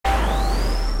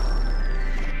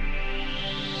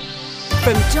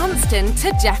From Johnston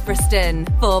to Jeffreyston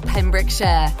for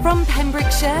Pembrokeshire. From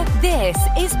Pembrokeshire, this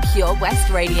is Pure West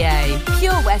Radio.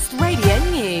 Pure West Radio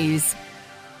News.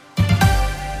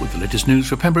 With the latest news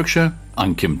for Pembrokeshire,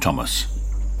 I'm Kim Thomas.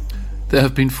 There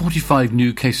have been 45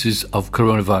 new cases of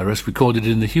coronavirus recorded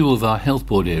in the Hywel Dda Health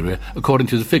Board area, according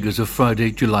to the figures of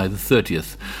Friday, July the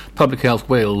 30th. Public Health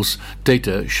Wales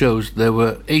data shows there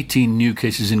were 18 new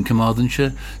cases in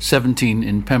Carmarthenshire, 17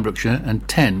 in Pembrokeshire and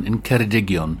 10 in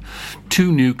Ceredigion.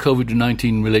 2 new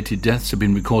COVID-19 related deaths have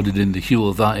been recorded in the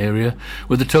Hywel Dda area,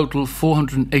 with a total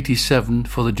 487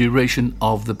 for the duration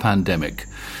of the pandemic.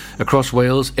 Across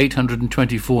Wales,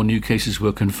 824 new cases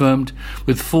were confirmed,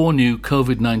 with 4 new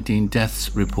COVID-19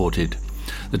 deaths reported.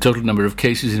 The total number of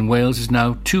cases in Wales is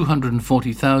now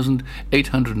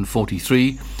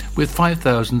 240,843, with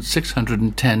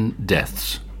 5,610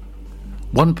 deaths.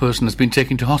 One person has been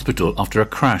taken to hospital after a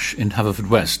crash in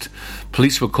Haverfordwest.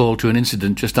 Police were called to an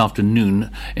incident just after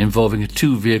noon involving a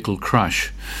 2-vehicle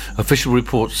crash. Official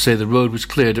reports say the road was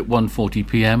cleared at 1:40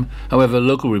 p.m. However,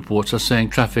 local reports are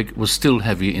saying traffic was still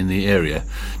heavy in the area.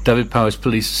 David Powers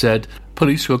Police said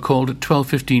police were called at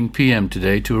 12:15 p.m.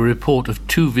 today to a report of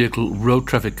 2-vehicle road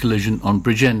traffic collision on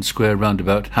Bridgend Square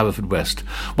roundabout, Haverfordwest.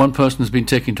 One person has been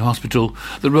taken to hospital.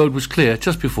 The road was clear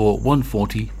just before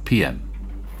 1:40 p.m.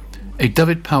 A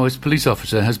David Powers police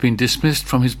officer has been dismissed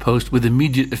from his post with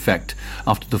immediate effect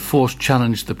after the force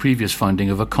challenged the previous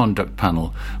finding of a conduct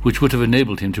panel, which would have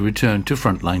enabled him to return to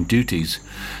frontline duties.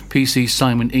 PC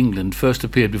Simon England first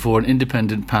appeared before an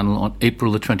independent panel on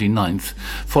April the 29th,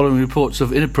 following reports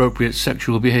of inappropriate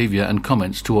sexual behaviour and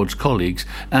comments towards colleagues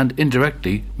and,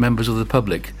 indirectly, members of the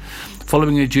public.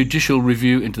 Following a judicial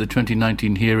review into the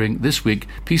 2019 hearing, this week,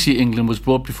 PC England was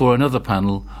brought before another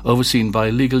panel overseen by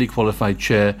legally qualified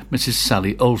chair Mrs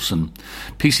Sally Olson.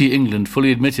 PC England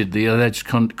fully admitted the alleged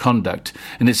conduct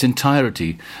in its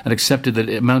entirety and accepted that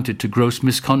it amounted to gross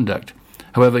misconduct.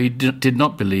 However, he did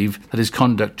not believe that his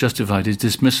conduct justified his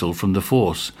dismissal from the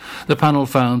force. The panel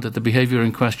found that the behaviour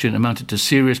in question amounted to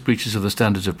serious breaches of the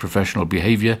standards of professional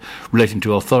behaviour relating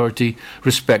to authority,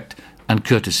 respect and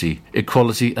courtesy,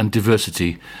 equality and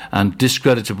diversity, and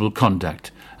discreditable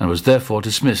conduct, and was therefore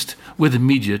dismissed with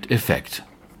immediate effect.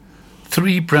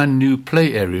 3 brand new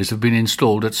play areas have been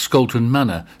installed at Scolton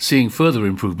Manor, seeing further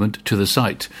improvement to the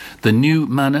site. The new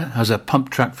manor has a pump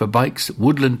track for bikes,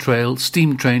 woodland trail,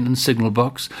 steam train and signal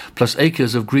box, plus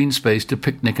acres of green space to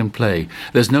picnic and play.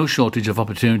 There's no shortage of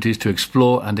opportunities to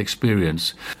explore and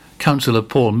experience. Councillor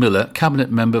Paul Miller,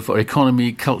 Cabinet Member for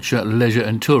Economy, Culture, Leisure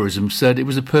and Tourism, said it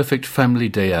was a perfect family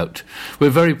day out. We're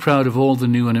very proud of all the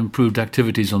new and improved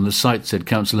activities on the site, said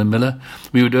Councillor Miller.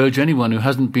 We would urge anyone who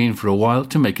hasn't been for a while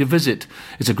to make a visit.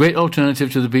 It's a great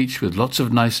alternative to the beach with lots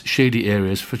of nice shady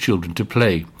areas for children to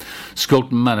play.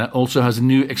 Scolton Manor also has a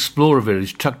new Explorer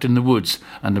Village tucked in the woods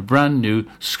and a brand new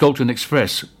Scolton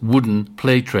Express wooden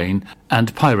play train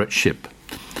and pirate ship.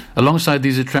 Alongside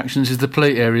these attractions is the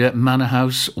play area, Manor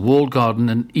House, Wall Garden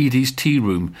and Edie's Tea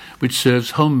Room, which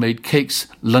serves homemade cakes,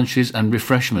 lunches and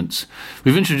refreshments.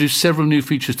 We've introduced several new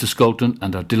features to Scolton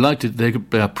and are delighted they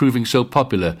are proving so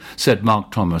popular, said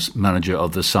Mark Thomas, manager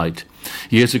of the site.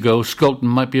 Years ago, Scolton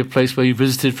might be a place where you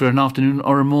visited for an afternoon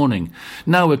or a morning.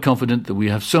 Now we're confident that we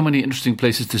have so many interesting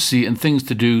places to see and things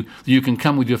to do that you can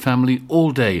come with your family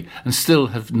all day and still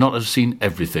have not seen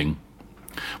everything.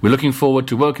 We're looking forward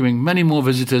to welcoming many more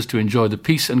visitors to enjoy the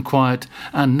peace and quiet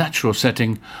and natural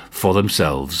setting for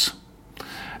themselves.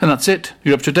 And that's it.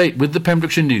 You're up to date with the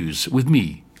Pembrokeshire News with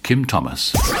me, Kim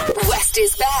Thomas. West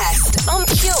is best on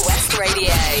Pure West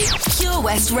Radio. Pure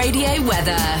West Radio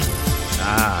weather.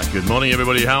 Good morning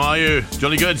everybody, how are you?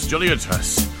 Jolly good, jolly good.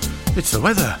 It's the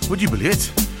weather, would you believe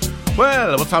it?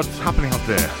 Well, what's happening out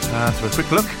there? Let's have a quick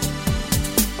look.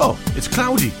 Oh, it's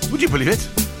cloudy, would you believe it?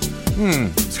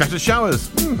 Scattered showers,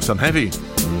 some heavy.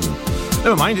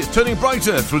 Never mind, it's turning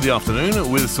brighter through the afternoon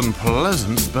with some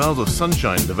pleasant spells of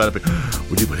sunshine developing.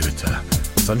 Would you believe it?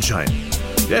 Sunshine.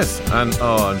 Yes, and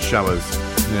showers.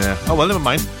 Yeah. Oh, well, never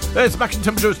mind. Its maximum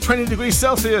temperature is 20 degrees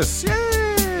Celsius.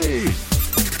 Yay!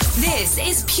 This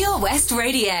is Pure West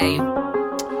Radio.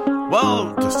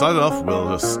 Well, to start it off,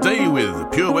 we'll stay with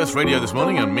Pure West Radio this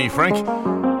morning and me, Frank.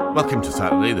 Welcome to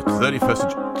Saturday, the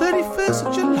 31st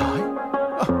of July.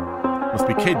 Must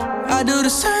be kid. I do the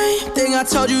same thing I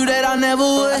told you that I never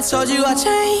would. I told you I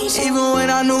changed, even when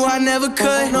I knew I never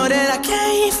could. Know that I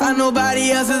can't find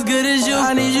nobody else as good as you.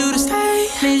 I need you to stay,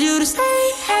 need you to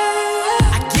stay.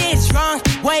 I get drunk,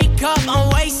 wake up, I'm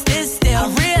wasted still. I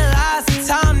realize the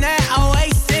time that I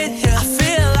wasted here. I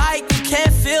feel like you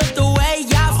can't feel the way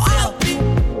I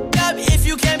feel. Up if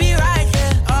you can be right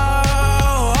here.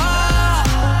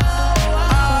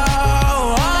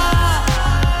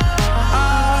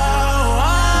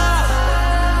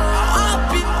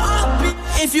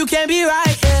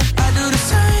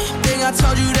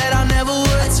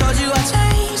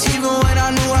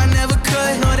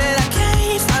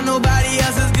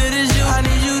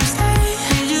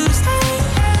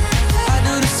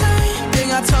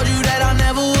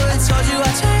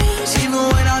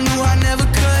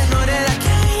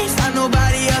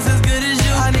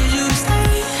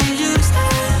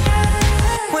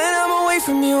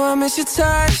 your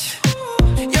touch.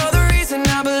 You're the reason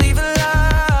I believe in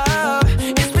love.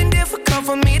 It's been difficult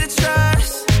for me to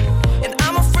trust, and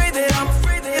I'm afraid that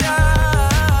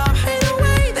ain't no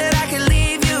way that I can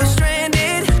leave you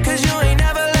stranded, 'cause you ain't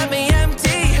never let me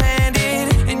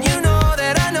empty-handed, and you know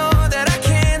that I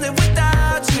can't live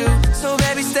without you. So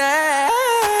baby, stay.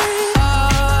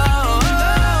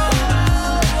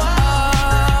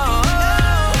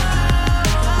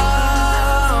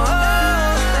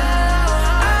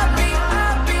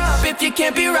 You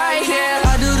can't be right here.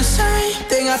 I do the same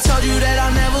thing I told you that I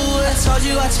never would. I told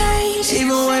you I changed,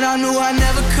 even when I knew I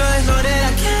never could. Know that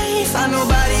I can't find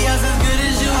nobody else as good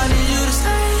as you. I need you to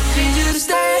stay, need you to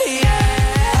stay,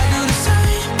 yeah. I do the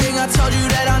same thing I told you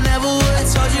that I never would. I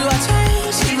told you I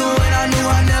changed, even when I knew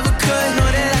I never could. Know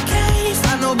that I can't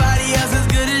find nobody else as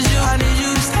good as you. I need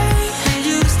you to stay, need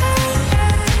you to stay.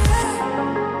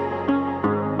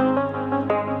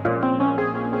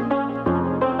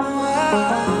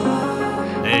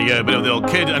 There you go, a bit of the old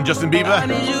Kid and Justin Bieber.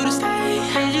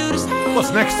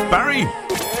 What's next, Barry?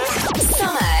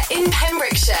 Summer in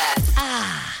Pembrokeshire.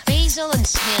 Basil and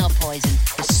snail poison.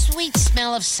 The sweet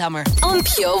smell of summer. On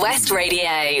Pure West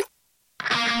Radio.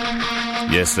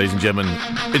 Yes, ladies and gentlemen,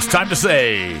 it's time to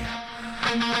say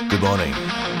good morning,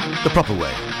 the proper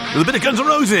way, with a bit of Guns N'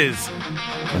 Roses.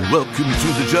 And welcome to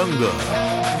the jungle.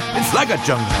 It's like a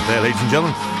jungle out there, ladies and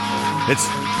gentlemen. It's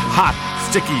hot,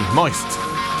 sticky, moist.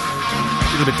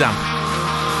 A little bit damp,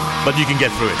 but you can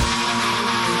get through it.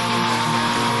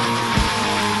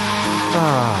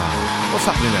 What's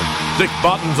happening then? Dick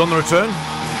Barton's on the return.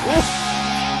 Oof.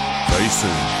 Very soon.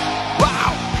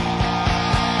 Wow!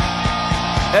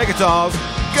 Air guitars,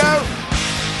 go!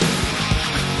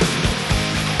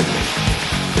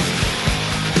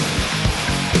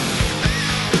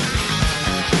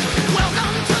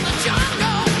 Welcome to the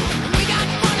jungle, won't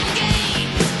you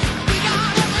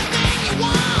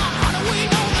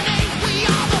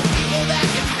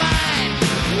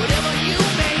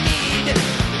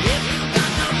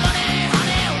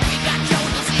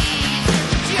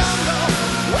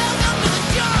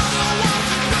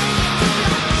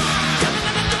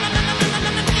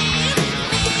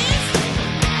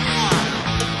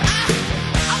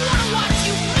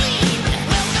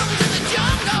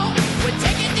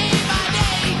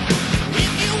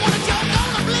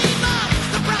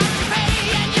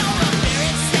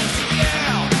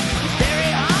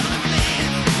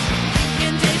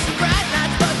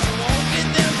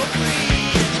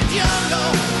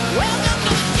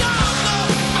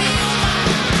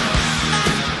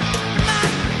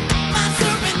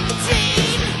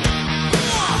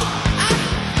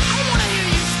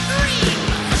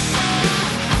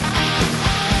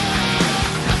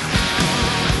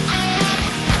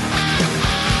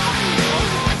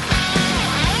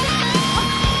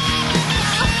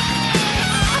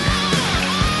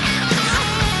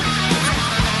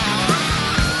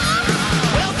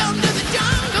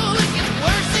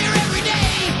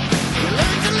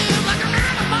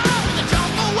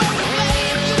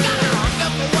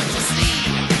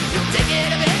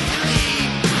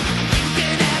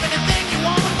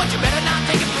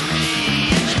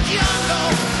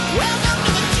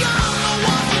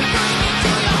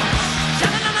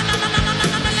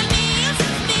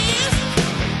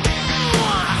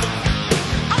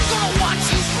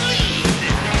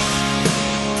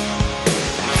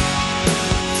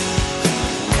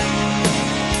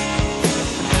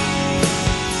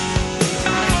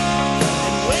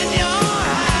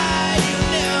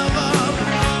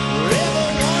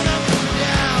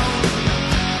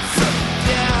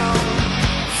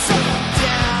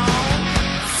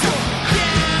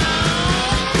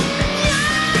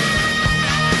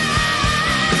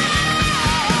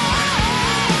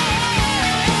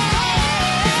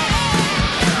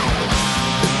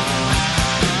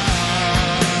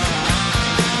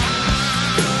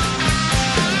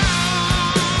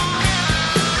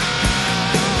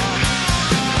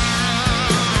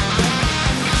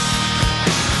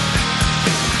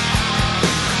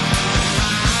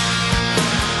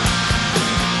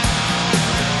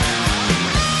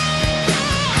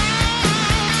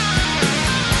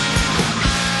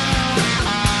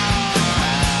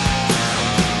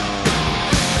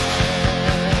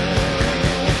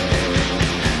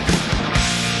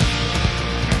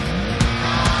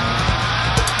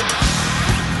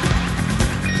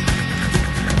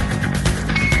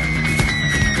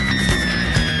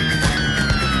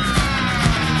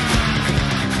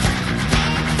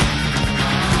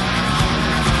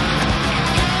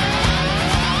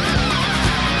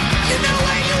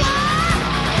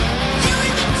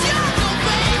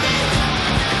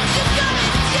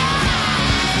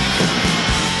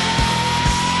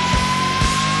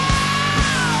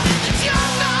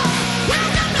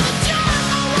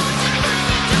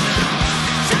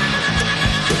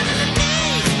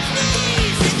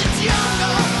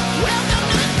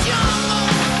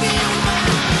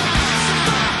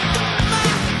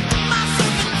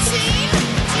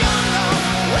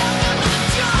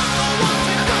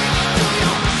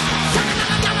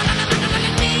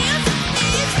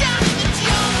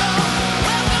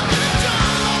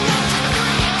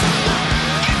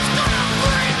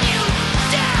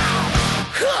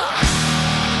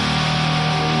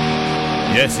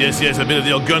Yes, a bit of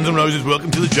the old Guns N' Roses,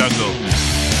 Welcome to the Jungle.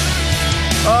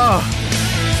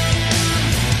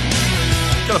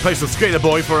 Gotta play some Skater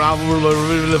Boy for Avril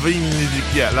Lavigne.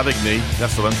 Yeah, Lavigne,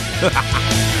 that's the one.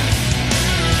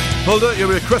 Hold it,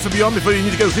 you'll be across and beyond before you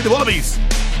need to go see the Wallabies.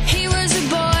 He was a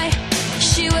boy,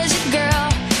 she was a girl.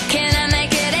 Can I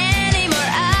make it any more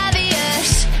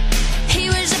obvious? He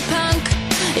was a punk,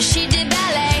 she did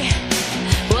ballet.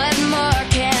 What more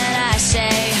can I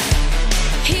say?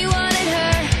 He wanted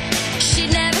her,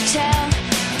 she'd never tell.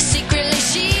 Secretly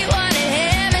she wanted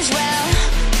him as well.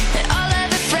 And all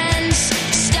of her friends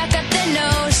stuck up their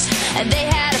nose, and they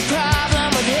had a problem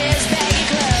with his baggy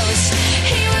clothes.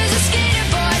 He was a skater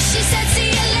boy, she said see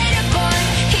you later boy.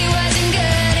 He wasn't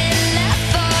good enough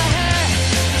for her.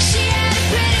 She had a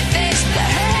pretty face,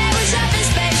 but her head was up in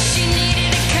space. She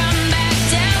needed to come back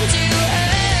down to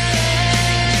earth.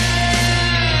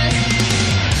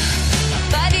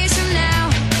 5 years from now,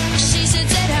 she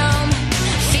sits at home,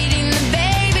 feeding the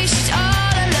baby, she's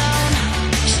all alone.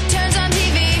 She turns on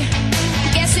TV,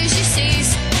 guess who she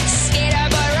sees? Skater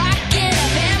boy rocking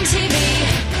up MTV.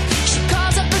 She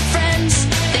calls up her friends,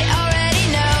 they already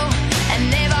know,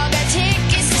 and they've all got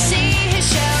tickets to see his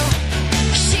show.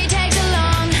 She tags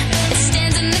along,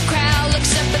 stands in the crowd,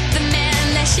 looks up at the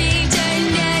man that she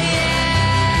turned down.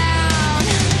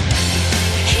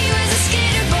 He was a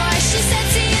skater boy, she said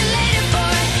see you later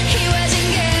boy. He wasn't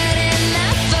good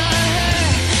enough for her.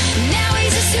 Now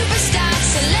he's a superstar,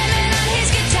 slamming on his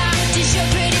guitar. Does your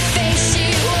pretty face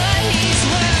see what he's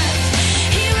worth?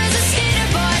 He was a skater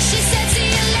boy, she said see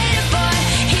you later boy.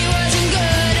 He wasn't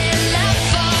good enough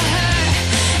for her.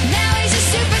 Now he's a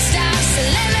superstar,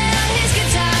 slamming on his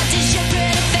guitar. Does your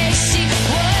pretty face see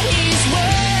what he's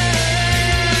worth?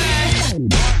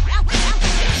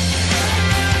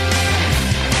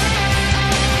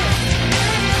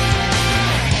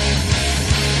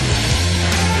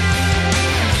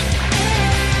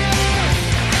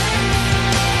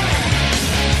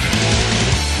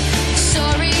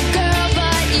 Sorry girl,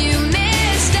 but you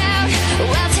missed out.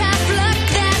 Well, tough luck,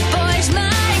 that boy's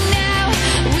mine now.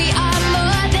 We are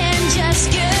more than just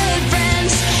good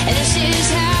friends, and this is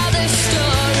how the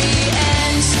story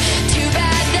ends. Too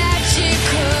bad that you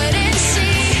couldn't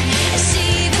see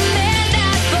the man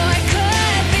that boy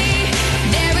could be.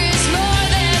 There is more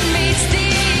than meets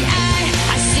the eye.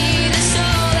 I see the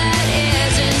soul that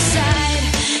is inside.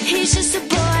 He's just a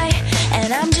boy,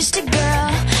 and I'm just a girl.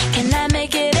 Can I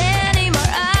make it any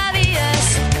more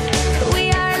obvious?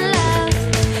 We are in love,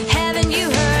 haven't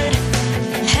you heard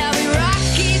how we rock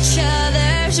each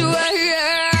other's world?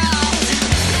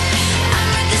 I'm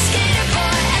with the skater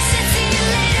boy, I said see you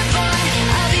later boy.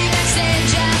 I'll be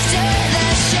backstage after the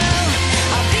show.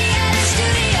 I'll be at the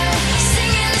studio,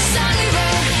 singing the song we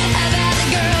wrote about the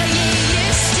girl you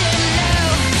used to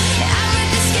know. I'm with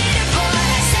the skater boy,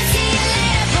 I said see you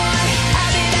later boy.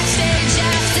 I'll be backstage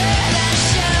after the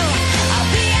show. I'll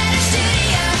be at the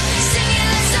studio, singing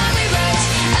the song we wrote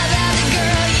about the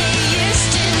girl you used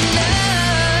to know.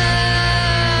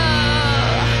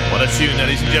 What a tune,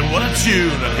 ladies and gentlemen, what a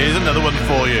tune. And here's another one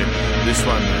for you. This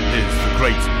one is the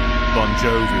great Bon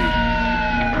Jovi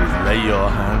with Lay Your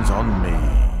Hands on Me.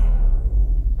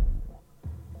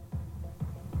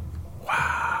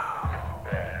 Wow.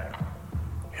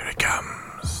 Here it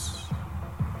comes.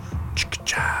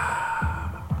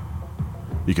 Chicka-cha.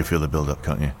 You can feel the build-up,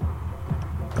 can't you?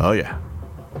 Oh, yeah.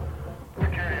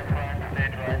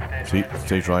 See,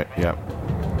 stage right, yeah.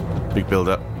 Big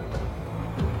build-up.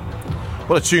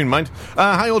 What a tune, mind.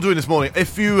 How you all doing this morning?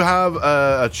 If you have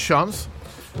a chance,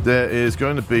 there is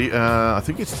going to be, I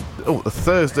think it's,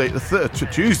 Tuesday,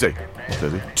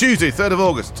 3rd of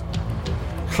August.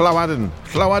 Llawaden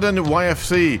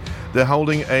YFC. They're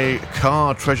holding a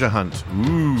car treasure hunt.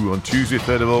 Ooh, on Tuesday,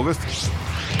 3rd of August.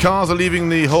 Cars are leaving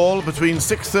the hall between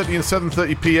 6:30 and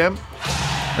 7:30 p.m.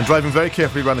 and driving very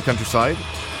carefully around the countryside.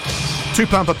 £2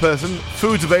 per person.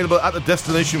 Food's available at the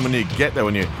destination when you get there,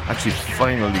 when you actually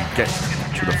finally get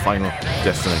to the final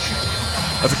destination.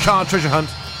 That's a car treasure hunt.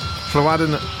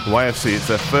 Llawaden YFC. It's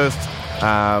their first,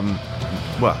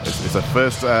 it's their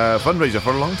first fundraiser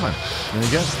for a long time. There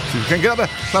you go. So you can get up there.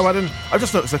 Llawaden. I've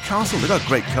just noticed a castle. They've got a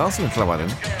great castle in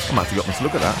Llawaden. I might have to go up and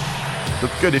look at that.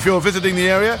 Looks good. If you're visiting the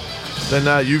area,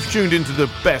 then you've tuned into the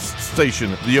best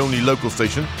station, the only local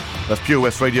station. That's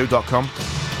purewestradio.com.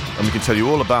 And we can tell you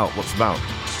all about what's about.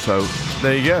 So,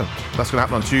 there you go. That's going to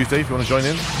happen on Tuesday if you want to join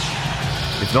in.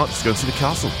 If not, just go and see the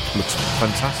castle. It looks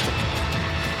fantastic.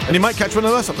 And you might catch one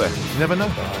of us up there. You never know.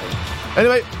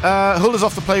 Anyway, Hulda's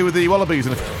off to play with the Wallabies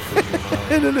in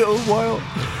a little while.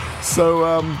 So,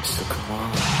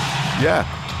 yeah,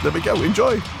 there we go.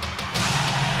 Enjoy.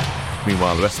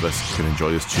 Meanwhile, the rest of us can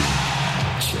enjoy this tune.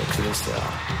 Check this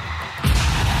out.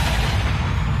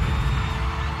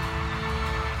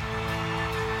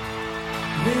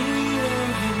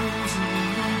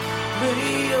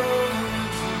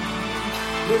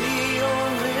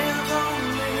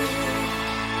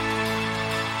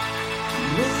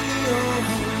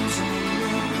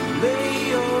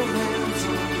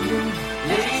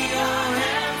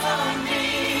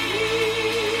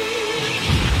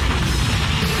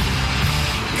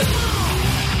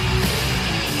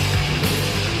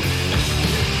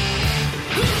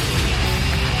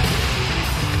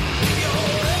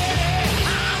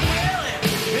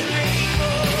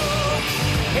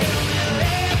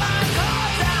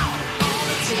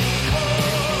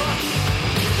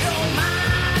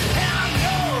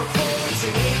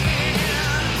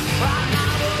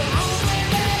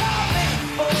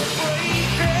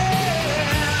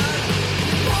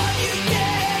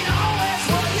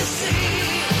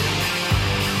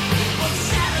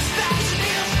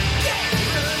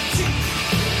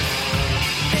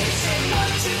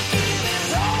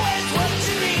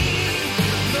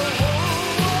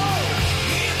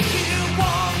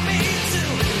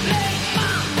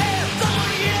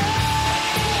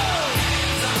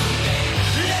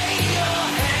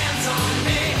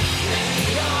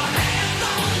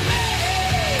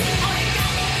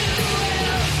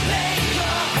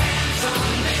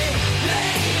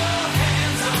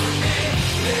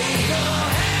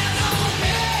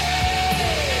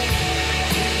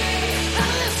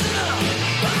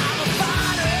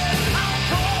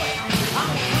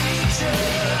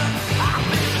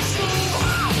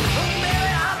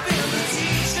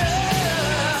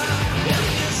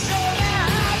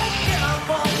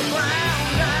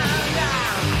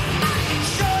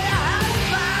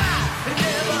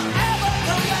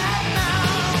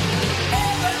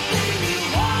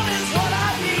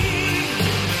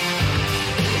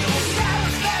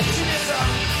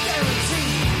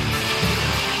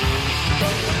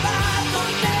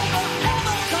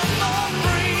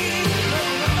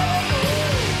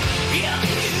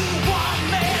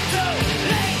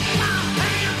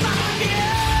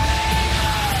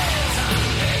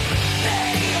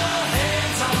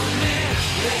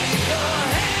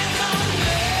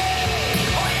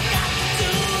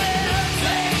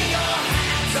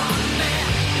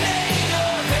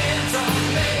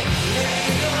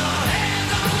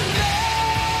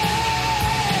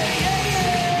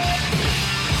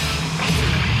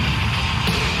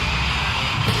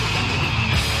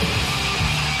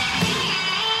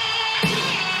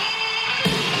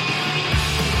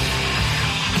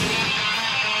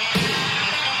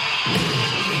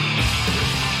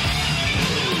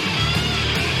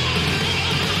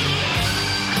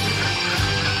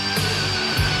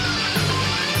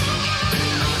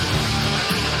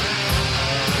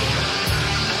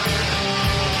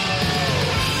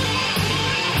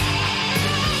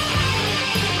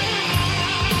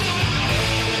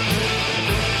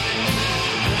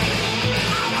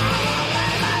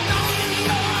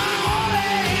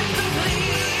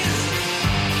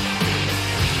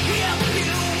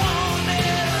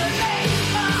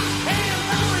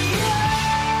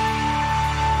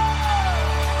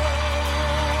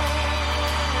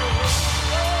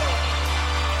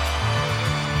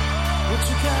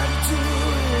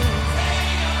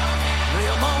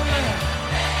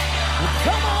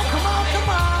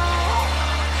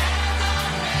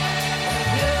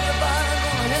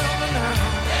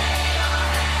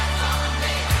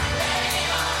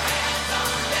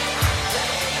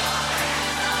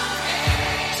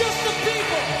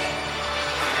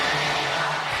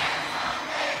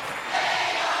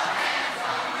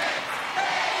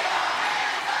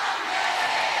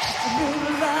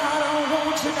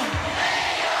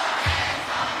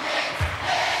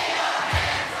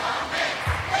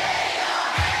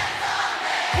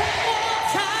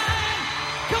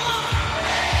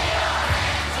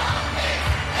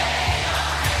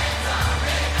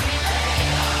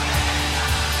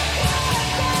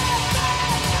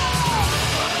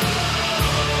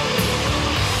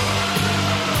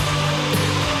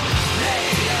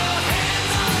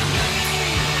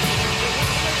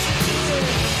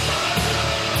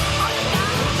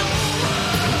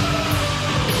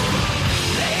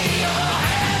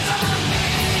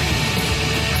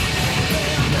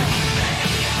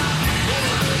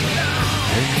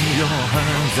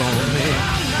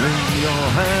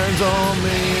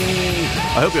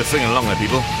 I hope you're singing along there,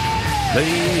 people.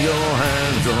 Lay your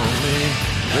hands on me.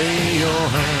 Lay your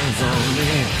hands on me.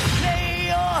 Lay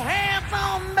your hands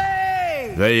on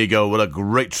me. There you go. What a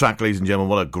great track, ladies and gentlemen.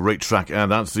 What a great track.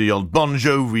 And that's the old Bon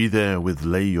Jovi there with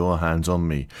Lay Your Hands on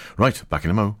Me. Right, back in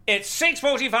a mo. It's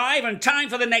 6:45 and time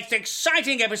for the next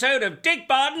exciting episode of Dick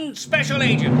Barton, Special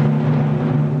Agent.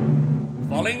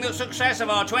 Following the success of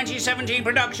our 2017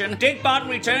 production, Dick Barton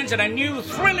returns in a new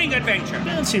thrilling adventure.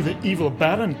 Fancy the evil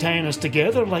Baron tying us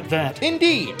together like that.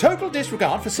 Indeed, total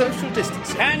disregard for social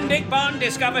distancing. Can Dick Barton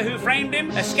discover who framed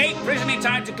him, escape prison in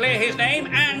time to clear his name,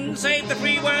 and save the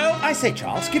free world? I say,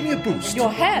 Charles, give me a boost. Your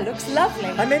hair looks lovely.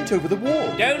 I meant over the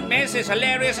wall. Don't miss this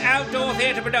hilarious outdoor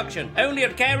theatre production, only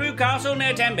at Carew Castle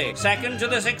near Tenby, 2nd to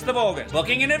the 6th of August.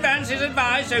 Booking in advance is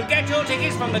advised, so get your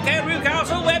tickets from the Carew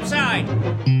Castle website.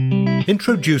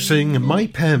 Introducing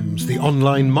MyPems, the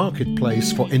online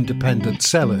marketplace for independent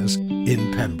sellers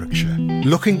in Pembrokeshire.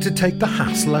 Looking to take the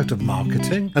hassle out of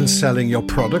marketing and selling your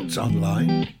products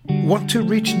online? Want to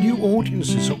reach new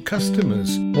audiences or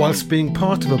customers whilst being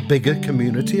part of a bigger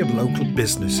community of local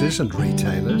businesses and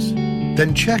retailers?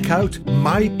 Then check out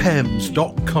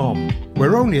mypems.com.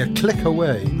 We're only a click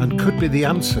away and could be the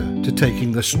answer to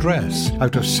taking the stress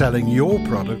out of selling your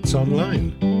products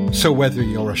online. So whether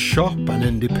you're a shop, an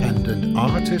independent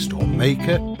artist or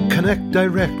maker, connect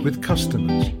direct with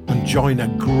customers and join a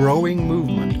growing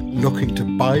movement looking to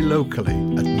buy locally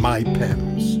at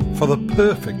MyPems. For the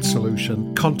perfect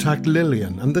solution, contact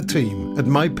Lillian and the team at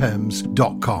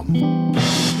mypems.com.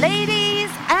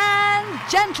 Ladies and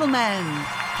gentlemen,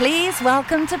 please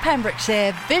welcome to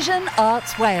Pembrokeshire Vision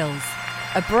Arts Wales,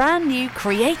 a brand new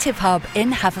creative hub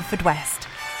in Haverfordwest.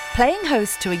 Playing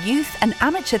host to a youth and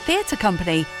amateur theatre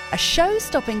company, a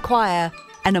show-stopping choir,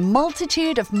 and a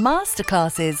multitude of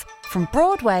masterclasses from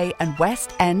Broadway and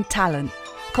West End talent.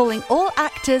 Calling all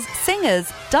actors,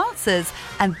 singers, dancers,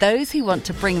 and those who want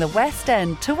to bring the West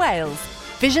End to Wales.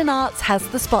 Vision Arts has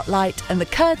the spotlight and the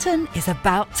curtain is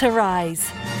about to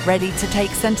rise. Ready to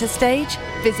take centre stage?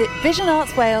 Visit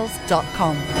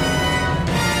visionartswales.com.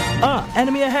 Ah,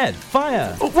 enemy ahead.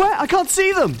 Fire. Oh, where? I can't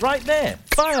see them. Right there.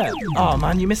 Fire. Oh,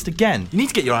 man, you missed again. You need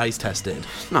to get your eyes tested.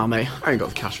 Nah, mate, I ain't got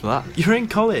the cash for that. You're in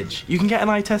college. You can get an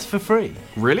eye test for free.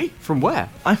 Really? From where?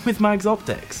 I'm with Mags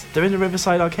Optics. They're in the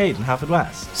Riverside Arcade in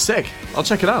Haverfordwest. Sick. I'll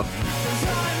check it out.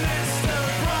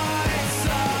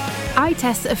 Eye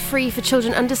tests are free for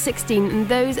children under 16 and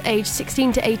those aged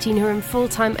 16 to 18 who are in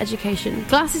full-time education.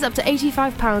 Glasses up to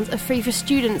 £85 are free for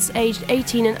students aged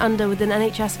 18 and under with an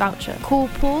NHS voucher. Call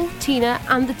Paul, Tina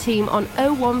and the team on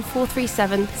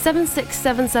 01437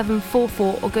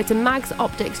 767744 or go to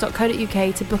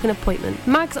magsoptics.co.uk to book an appointment.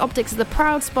 Mags Optics are the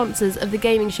proud sponsors of the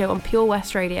gaming show on Pure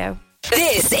West Radio.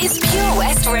 This is Pure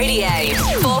West Radio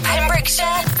for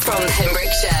Pembrokeshire from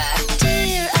Pembrokeshire.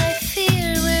 Dear, I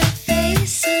fear we're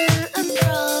facing a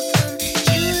problem.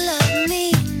 You love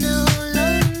me no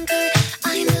longer,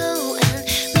 I know, and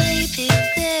maybe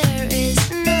there is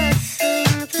nothing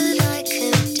that I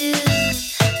can do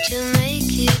to make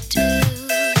you do.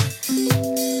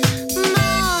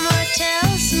 Mama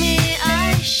tells me I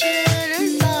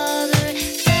shouldn't bother,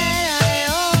 that I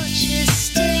ought just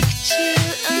stick to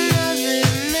another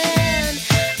man,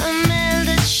 a man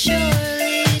that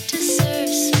surely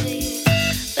deserves me.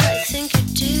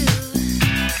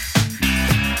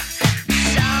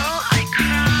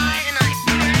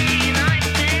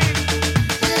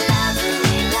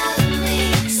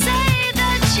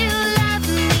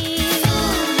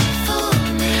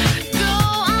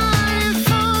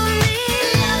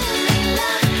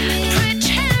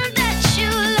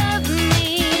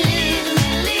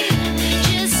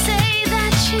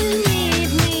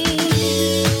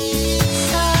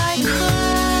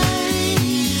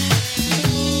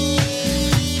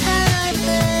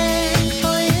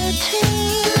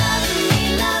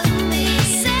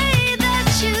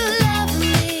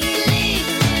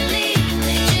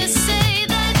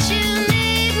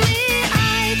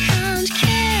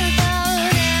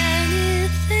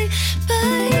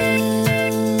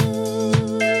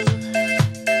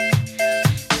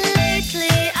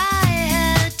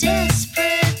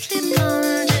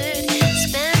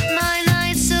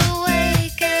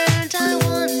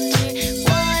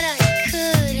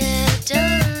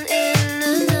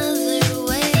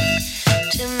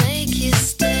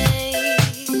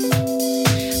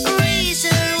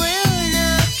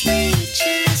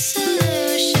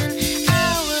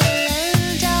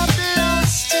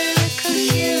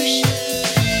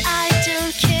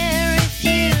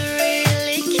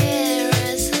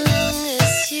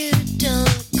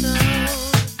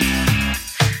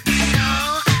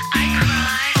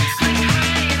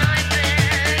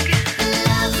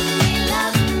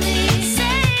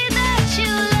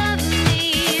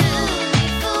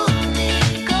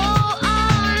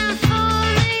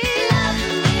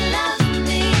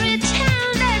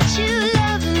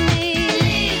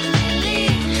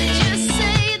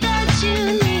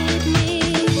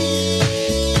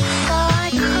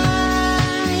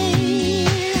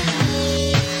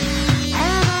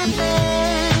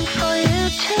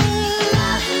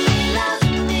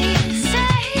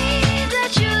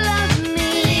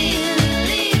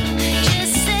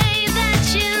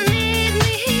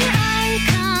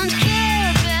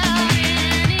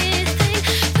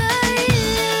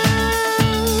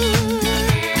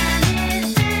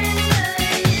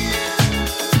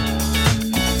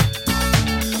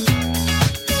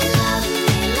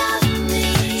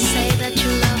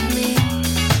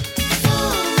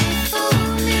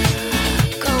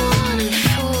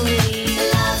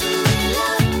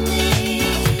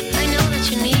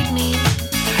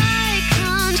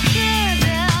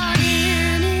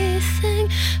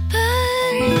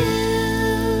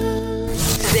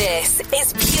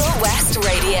 is Pure West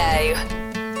Radio.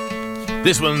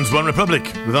 This one's One Republic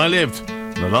with I Lived.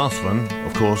 And the last one,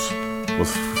 of course,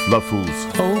 was Love Fools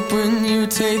Hope when you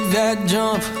take that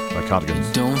jump, by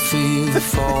Cardigans. don't feel the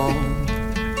fall.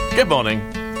 Good morning.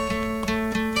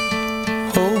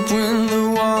 Hope when the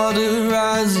water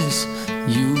rises,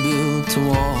 you built a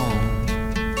wall.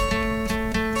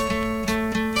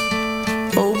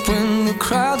 Hope when the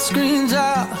crowd screams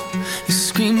out, you're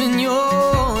screaming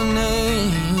your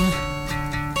name.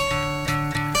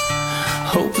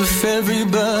 Hope if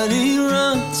everybody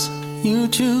runs, you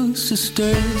choose to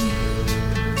stay.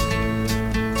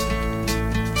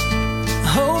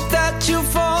 Hope that you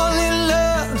fall in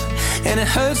love and it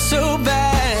hurts so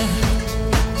bad.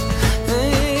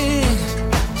 Hey,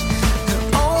 the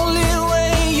only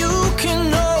way you can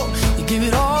know, you give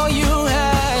it all you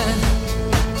had.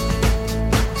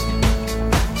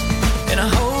 And I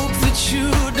hope that you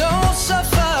don't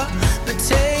suffer, but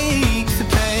take the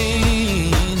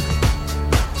pain.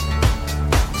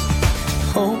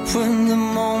 Hope when the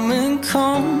moment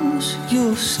comes,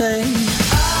 you'll say,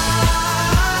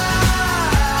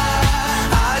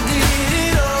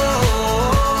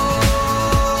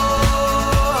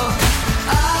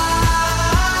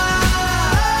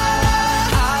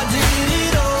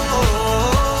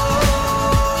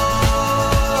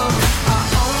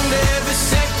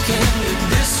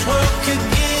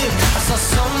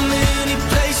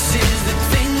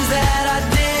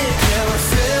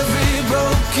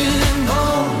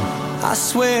 I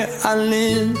swear I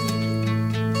lived.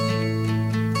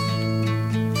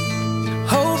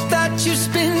 Hope that you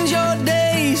spend your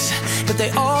days, but they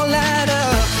all add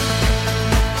up.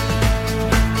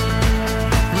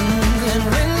 And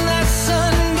when that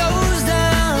sun goes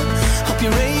down, hope you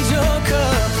raise your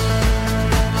cup.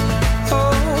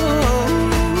 Oh,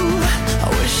 I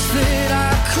wish that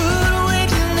I could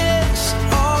witness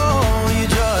all your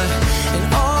joy and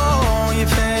all your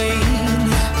pain.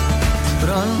 But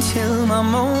until my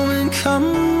moment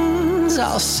comes,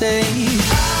 I'll say,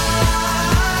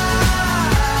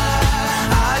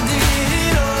 I did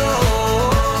it all.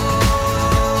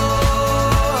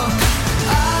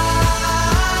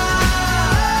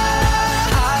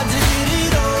 I did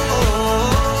it all.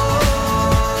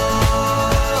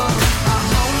 I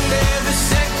owned every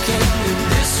second that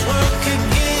this world could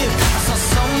give. I saw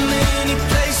so many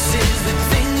places, the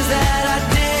things that I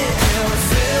did. There was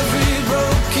every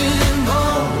broken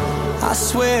bone, I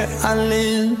swear I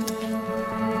lived.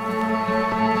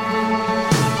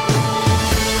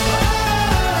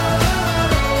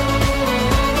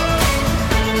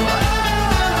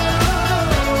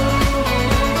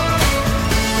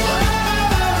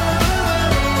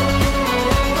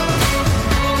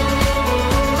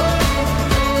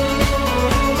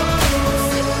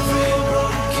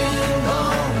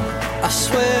 I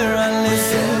swear I lived.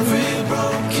 Every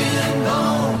broken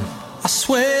bone, I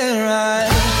swear I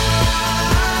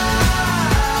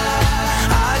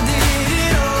did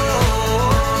it all.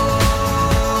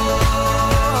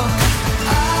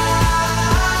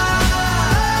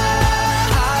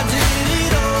 I did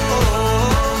it all.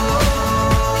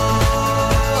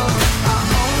 I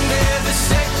owned every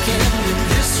second that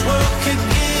this world could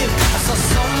give. I saw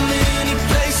so many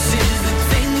places, the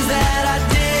things that I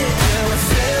did. There was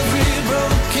every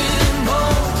broken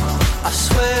bone, I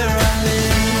swear I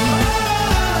lived.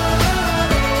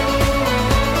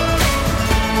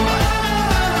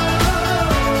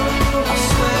 I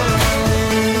swear I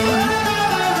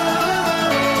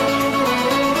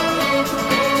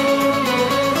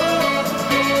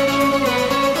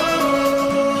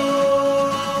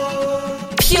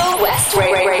Pure West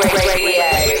Radio.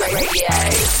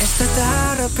 It's the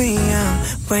thought of being young,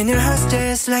 when your heart's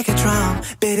just like a drum,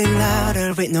 beating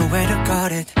louder with nowhere to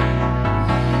guard it.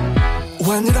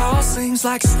 When it all seems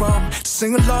like it's wrong,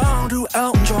 sing along to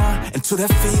Elton John and to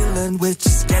that feeling we're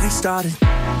just getting started.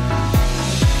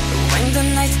 When the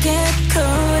nights get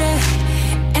colder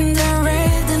and the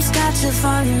rhythm's got you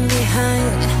falling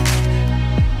behind,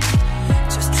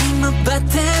 just dream about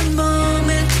that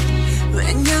moment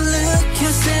when you look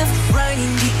yourself right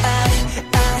in the eye.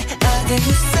 Then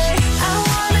you say, I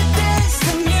wanna dance,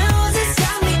 the music's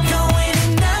got me going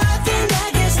and nothing that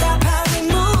can stop how we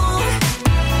move.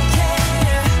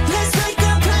 Yeah, let's make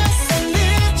a place and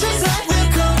live just like we're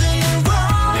golden and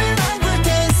rolling like we're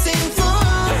dancing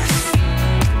fools.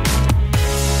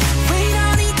 We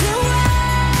don't need to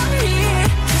worry,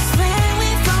 'cause when we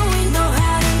fall we know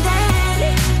how to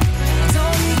dance.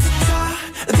 Don't need to talk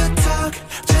the talk,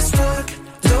 just walk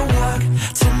the walk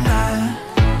tonight.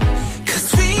 'Cause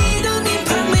we don't need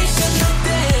permission to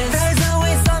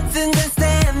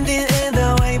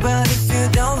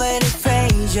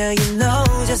Yeah, you know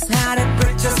just how to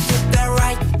break, just get that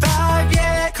right vibe,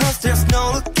 yeah. Cause there's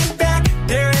no looking back,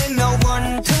 there ain't no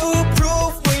one to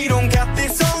prove we don't got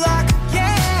this on lock,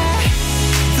 yeah.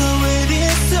 The wait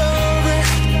is over,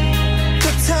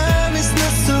 the time is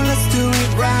not, so let's do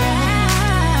it right.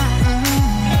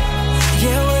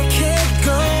 Yeah, we'll keep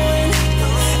going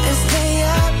and stay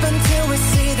up until we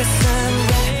see the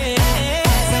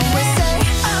sunrise. And we say,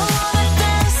 I wanna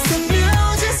dance, the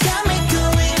music's got me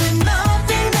going, and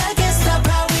nothing that can stop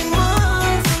how we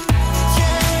move.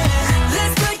 Yeah,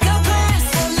 let's break our plans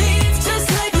and leave just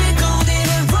like we're golden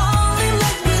and rolling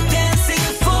like we're dancing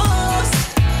fools.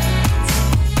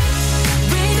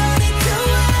 We don't need to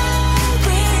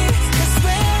worry, 'cause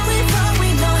where we from we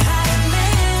know how to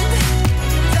live.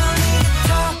 Don't need to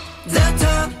talk the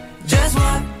talk, just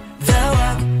walk the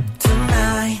walk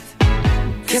tonight.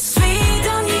 'Cause we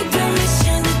don't need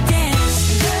permission to dance.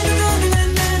 We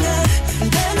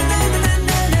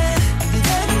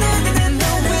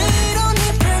don't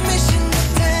need permission to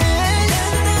dance.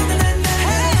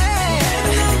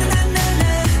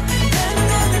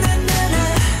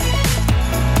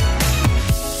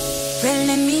 Well,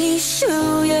 let me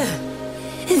show you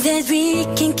that we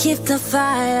can keep the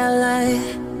fire alive.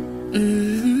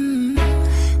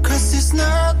 'Cause it's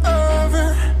not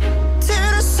over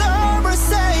till the summer.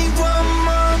 Say one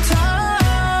more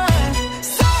time.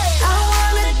 Say, I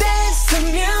wanna dance. The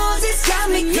music's got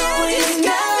me going.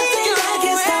 Nothing that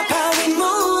can stop how we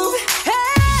move.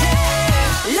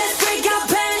 Hey, let's break our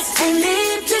plans and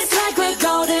live just like we're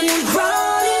golden and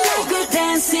rolling like we're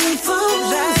dancing fools.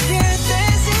 Like we're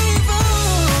dancing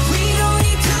fools. We don't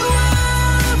need to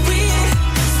worry,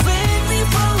 'cause when we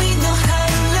fall we know how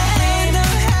to lay.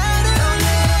 Know how to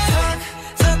lay.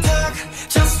 The talk,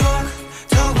 just walk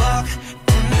the walk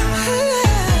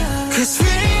tonight. 'Cause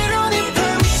we don't need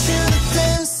permission to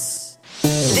dance.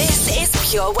 This is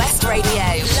Pure West Radio,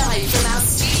 live from our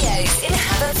studios in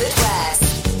Haverfordwest.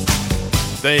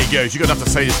 There you go. She got enough to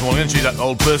say this morning, isn't she? That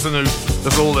old person who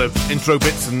does all the intro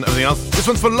bits and everything else. This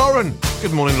one's for Lauren.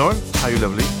 Good morning, Lauren. How you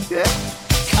lovely? Yeah.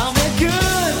 Call me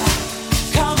good,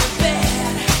 call me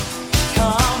bad,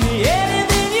 call me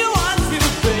anything you want to,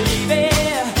 baby.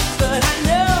 But I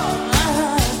know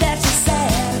that you're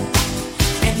sad,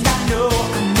 and I know I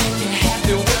can make you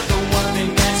happy with the one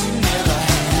thing that you never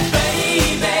had.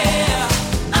 Baby,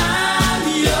 I'm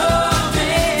your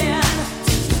man.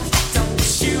 Don't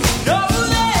you know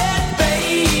that,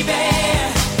 baby?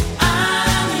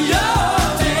 I'm your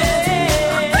man.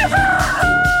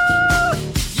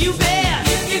 You bet.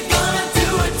 If you're gonna do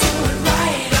it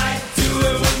right, right. Do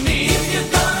it with me. If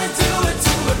you're gonna do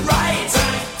it right,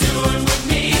 right. Do it with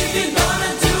me. If you're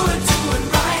gonna do it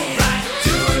right, right.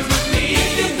 Do it with me.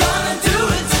 If you're gonna do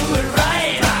it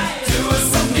right, right. Do it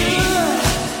with me.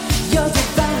 You're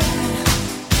divine.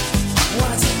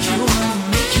 Wanna take you home,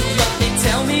 make you love me,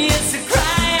 tell me it's a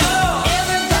crime.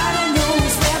 Everybody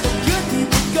knows where the good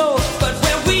people go, but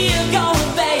where we're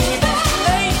going, baby,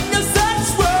 ain't no such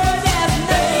word as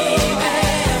baby.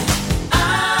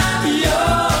 I'm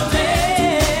your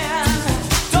man.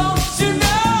 Don't you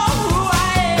know who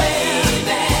I am,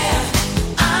 baby?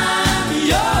 I'm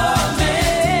your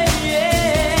man.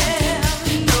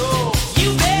 No, you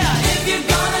bet. If you're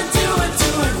gonna do it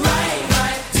right,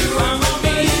 right. Do it with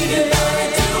me. If you're gonna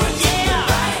do it,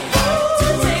 yeah, right. Do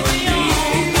it with me. If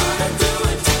you're gonna do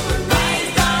it right,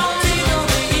 don't feel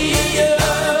me. If you're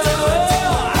gonna do it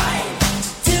right,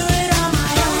 do it on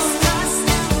my own.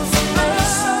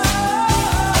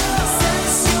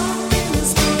 Sense your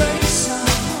inspiration.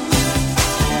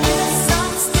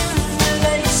 Some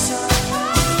stimulation.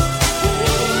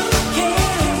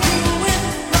 Can't do it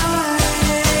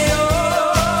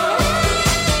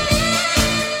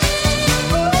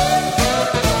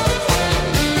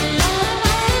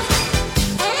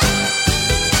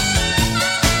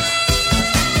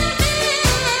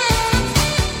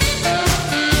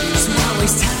So why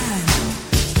waste time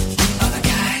with other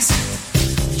guys?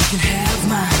 You can have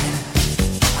mine.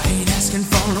 I ain't asking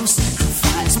for no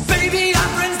sacrifice. Baby, our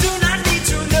friends do not need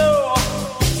to know.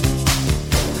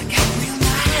 I got a real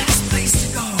nice place to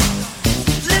go.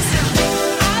 Listen,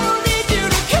 I don't need you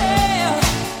to care.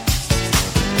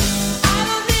 I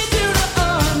don't need you to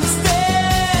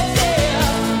understand.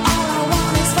 Yeah. All I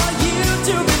want is for you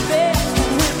to be there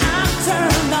when I'm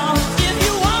turned on. If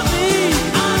you want me,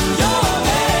 I'm your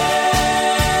man.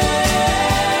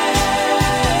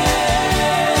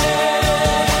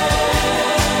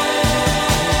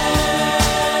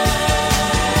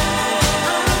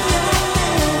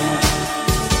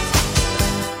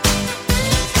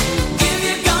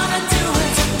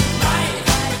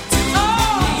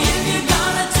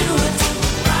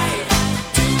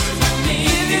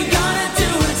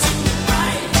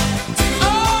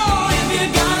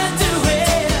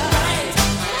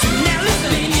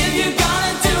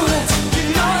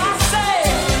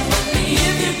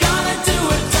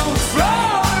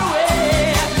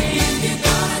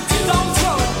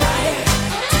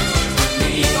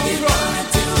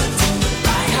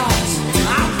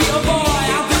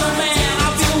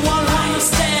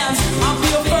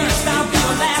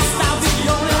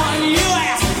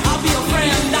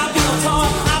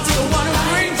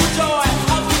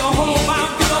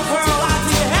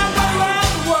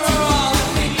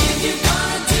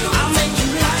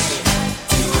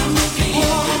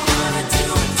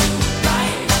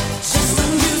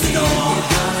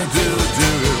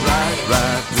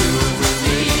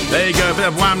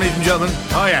 of Wham, ladies and gentlemen.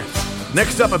 Oh, yeah.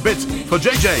 Next up, a bit for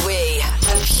JJ. We are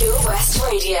Pure West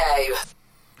Radio.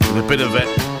 With a bit of it.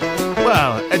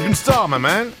 Well, Edwin Starr, my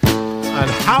man.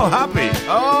 And how happy.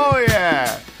 Oh,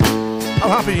 yeah. How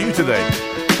happy are you today?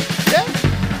 Yeah?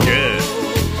 Good.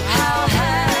 How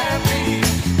happy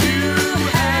you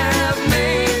have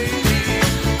made me.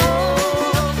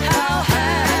 Oh, how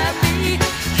happy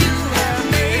you have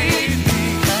made me.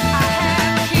 I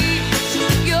have kissed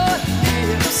your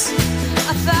lips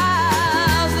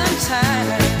 1,000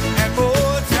 times. And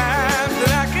more times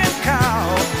than I can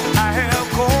count, I have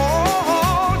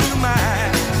called you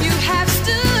mine. You have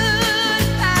stood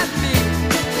by me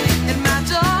in my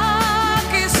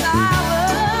darkest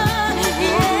hour.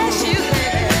 Yes, you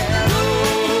have.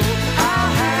 Oh, how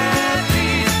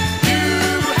happy you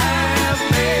have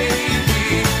made me.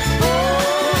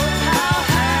 Oh, how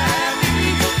happy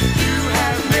you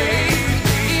have made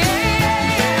me.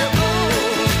 Yeah, oh,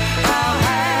 how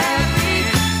happy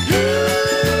you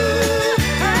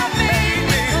have made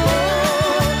me.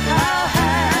 Oh, How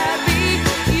happy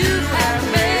you have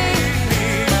made me.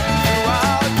 through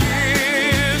our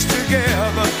years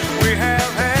together, we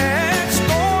have had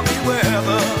stormy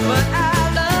weather. But our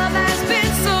love has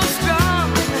been so strong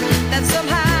that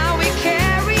somehow we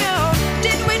carry on.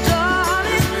 Didn't we,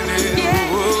 darling? Yeah,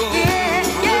 yeah,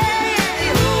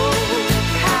 yeah. Oh,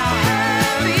 how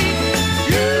happy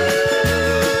you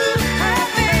have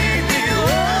made me.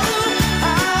 Oh,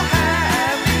 how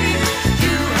happy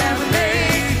you have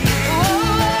made me. Oh,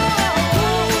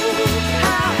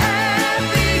 how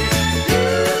happy you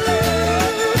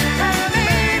have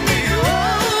made me.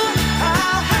 Oh,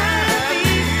 how happy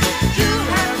you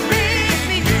have made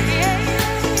me. Yeah.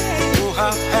 Oh,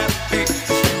 how happy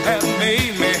you have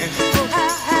made me. Oh,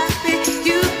 how happy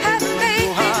you have made me.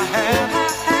 Oh, how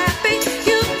happy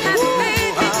you have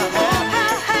made me. Oh,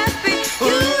 how happy you have made me.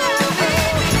 Oh,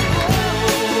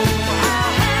 how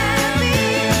happy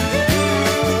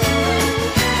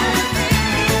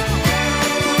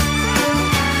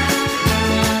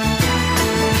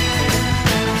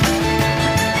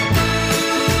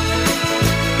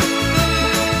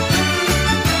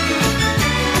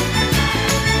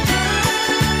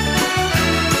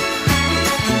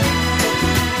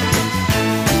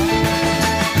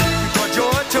brought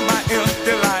joy to my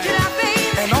empty life.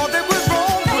 And all that was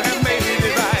wrong, you have made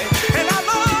it right. And I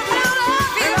love you.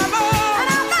 And I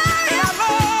love you. And I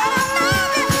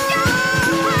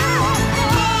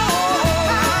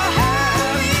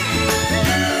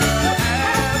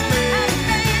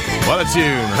What a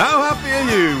tune. How happy are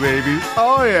you, baby?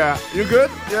 Oh, yeah. You good?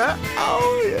 Yeah?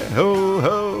 Oh, yeah. Ho,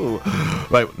 ho.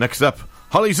 Right, next up,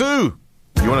 Holly Sue.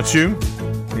 You want a tune?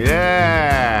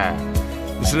 Yeah.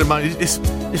 This reminds this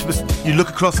was, you look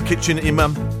across the kitchen at your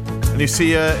mum and you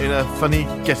see her in a funny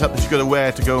get-up that she's got to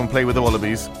wear to go and play with the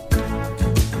wallabies.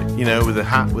 You know, with a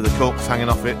hat with the corks hanging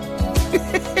off it.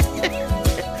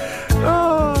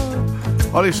 Oh.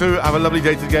 Holly Sue, have a lovely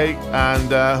day today.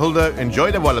 And Hulda,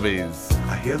 enjoy the wallabies.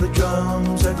 I hear the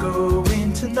drums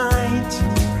echoing tonight,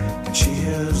 and she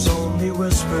hears only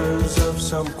whispers of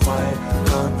some quiet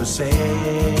conversation.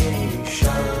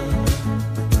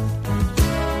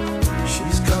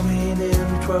 She's coming in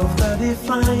 12:30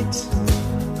 flight.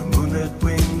 The moonlit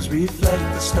wings reflect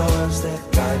the stars that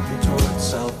guide me towards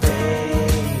salvation.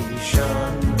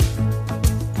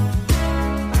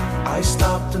 I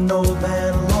stopped an old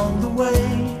man along the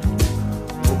way,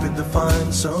 hoping to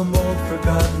find some old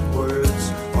forgotten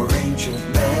words or ancient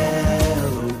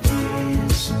melodies.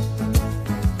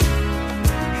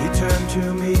 He turned to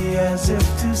me as if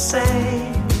to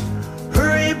say,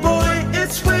 hurry boy,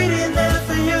 it's waiting there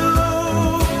for you.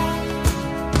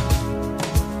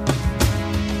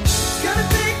 Gonna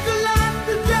take a lot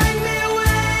to drag me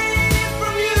away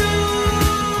from you.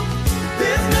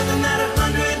 There's nothing that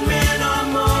 100 men or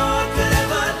more could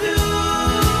ever do.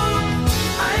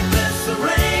 I bless the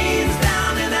rains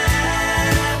down in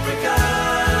Africa.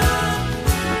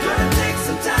 We're gonna take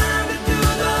some time to do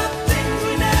the things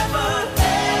we never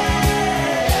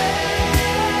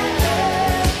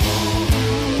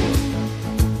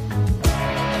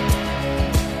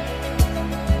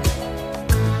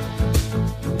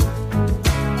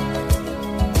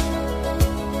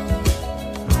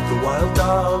The wild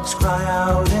dogs cry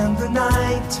out in the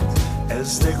night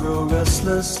as they grow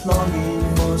restless, longing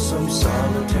for some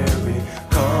solitary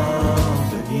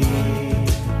company.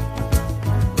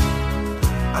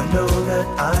 I know that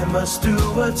I must do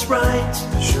what's right,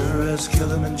 sure as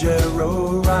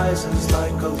Kilimanjaro rises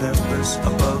like Olympus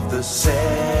above the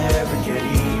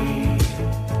Serengeti.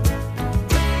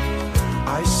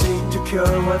 I seek to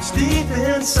cure what's deep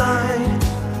inside,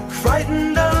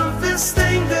 frightened of this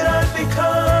thing that I've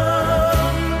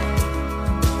become.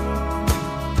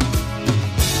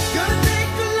 Gonna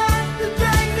take a lot to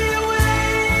drag me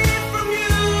away from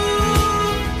you.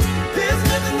 There's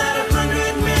nothing that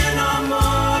 100 men or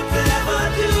more could ever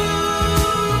do.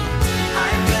 I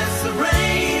guess the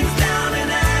rain's down in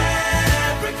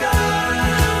Africa.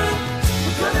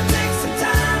 We're gonna take some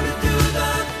time to do the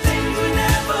things we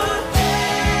never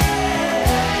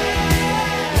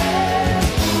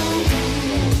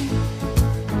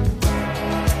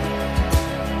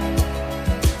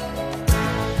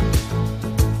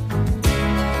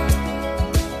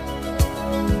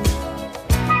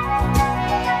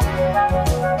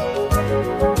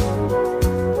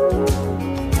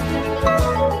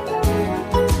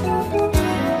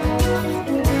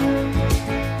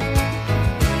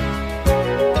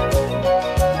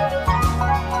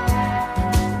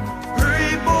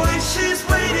Hurry, boy, she's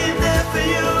waiting there for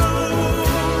you.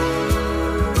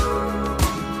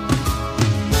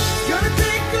 Gonna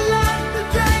take a lot to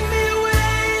drag me away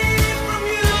from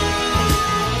you.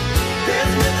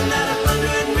 There's nothing that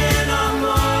 100 men or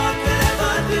more could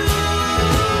ever do.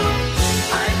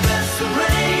 I guess the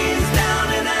rain's down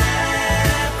in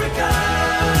Africa.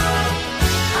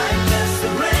 I guess the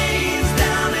rain's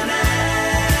down in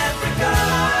Africa.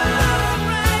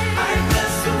 I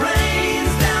guess the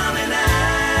rain's down in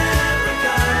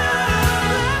Africa.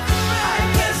 I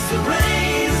guess the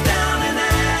rain's down in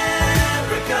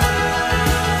Africa.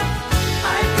 I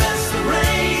guess the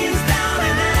rain's down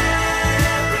in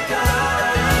Africa.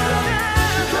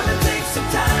 We're gonna take some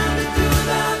time to do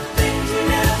the things we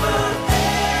never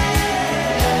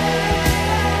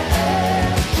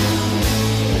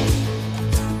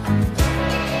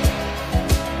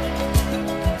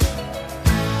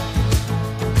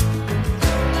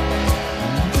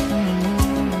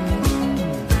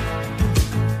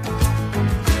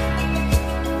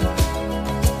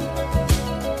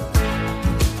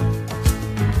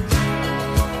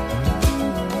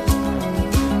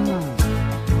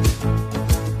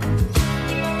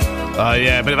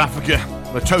Yeah, a bit of Africa.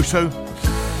 Matoto.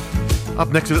 Up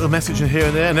next, a little message in here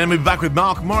and there, and then we'll be back with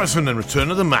Mark Morrison and Return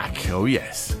of the Mac. Oh,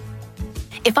 yes.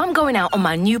 If I'm going out on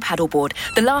my new paddleboard,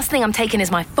 the last thing I'm taking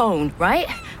is my phone, right?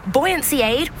 Buoyancy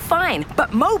aid, fine.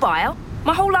 But mobile?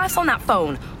 My whole life's on that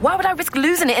phone. Why would I risk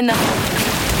losing it in the...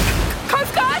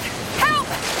 Coast Guard! Help!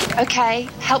 Okay,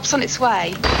 help's on its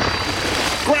way.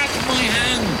 Grab my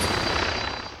hand!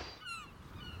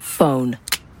 Phone.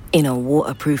 In a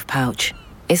waterproof pouch.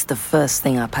 It's the first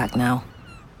thing I pack now.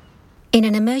 In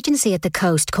an emergency at the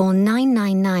coast, call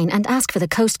 999 and ask for the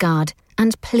Coast Guard.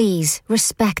 And please,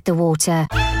 respect the water.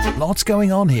 Lots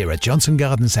going on here at Johnson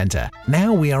Garden Centre.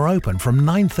 Now we are open from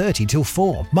 9:30 till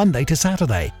 4, Monday to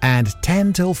Saturday, and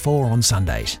 10 till 4 on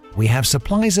Sundays. We have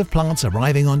supplies of plants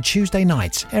arriving on Tuesday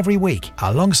nights every week,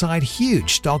 alongside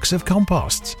huge stocks of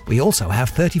composts. We also have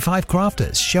 35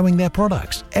 crafters showing their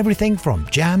products, everything from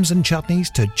jams and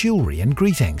chutneys to jewellery and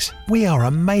greetings. We are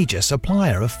a major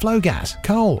supplier of flow gas,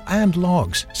 coal and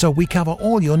logs, so we cover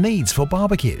all your needs for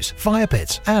barbecues, fire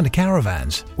pits and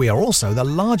caravans. We are also the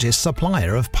largest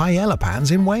supplier of paella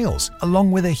pans in Wales,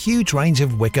 along with a huge range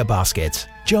of wicker baskets.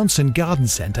 Johnson Garden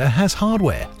Centre has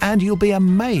hardware, and you'll be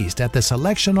amazed at the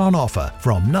selection on offer,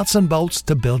 from nuts and bolts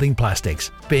to building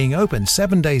plastics. Being open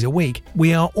 7 days a week,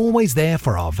 we are always there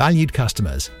for our valued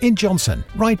customers. In Johnson,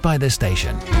 right by the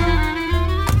station.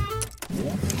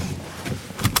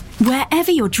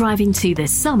 Wherever you're driving to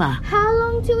this summer, How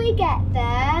long till we get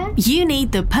there? you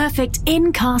need the perfect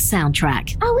in-car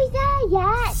soundtrack. Are we there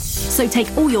yet? So take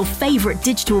all your favourite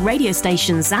digital radio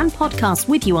stations and podcasts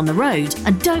with you on the road,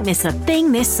 and don't miss a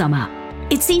thing this summer.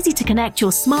 It's easy to connect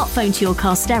your smartphone to your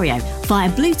car stereo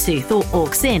via Bluetooth or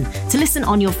aux in to listen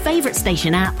on your favourite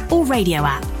station app or radio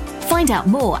app. Find out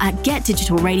more at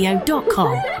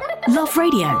getdigitalradio.com. Love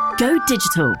radio. Go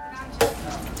digital.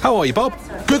 How are you, Bob?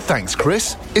 Good, thanks,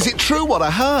 Chris. Is it true what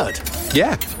I heard?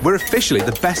 Yeah, we're officially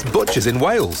the best butchers in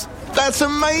Wales. That's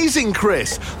amazing,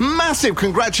 Chris. Massive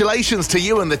congratulations to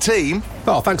you and the team.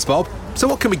 Oh, thanks, Bob. So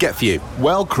what can we get for you?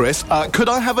 Well, Chris, could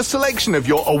I have a selection of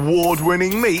your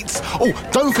award-winning meats? Oh,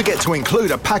 don't forget to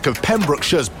include a pack of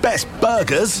Pembrokeshire's best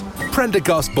burgers.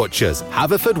 Prendergast Butchers,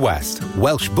 Haverfordwest,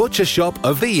 Welsh Butcher Shop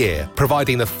of the Year,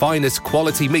 providing the finest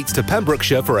quality meats to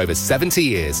Pembrokeshire for over 70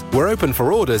 years. We're open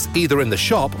for orders either in the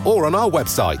shop or on our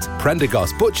website,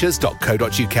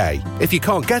 prendergastbutchers.co.uk. If you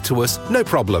can't get to us, no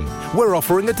problem. We're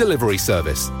offering a delivery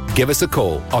service. Give us a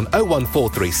call on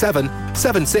 01437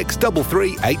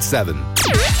 763387.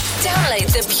 Download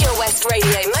the Pure West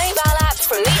Radio mobile app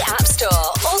from the App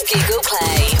Store or Google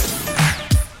Play.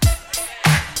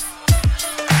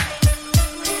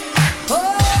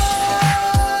 Oh!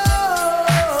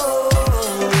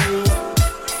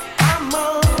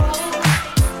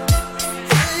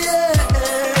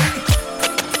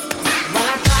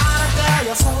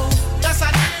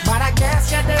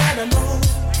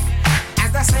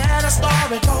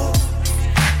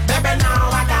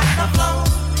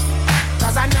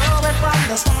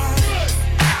 the start.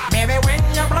 Baby, when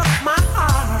you broke my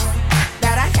heart,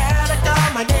 that I had to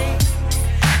come again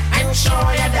and show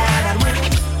you that I'd win.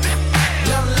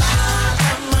 Your love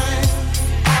to mine.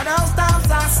 All those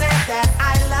times I said that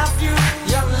I love you.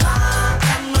 Your love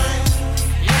to mine.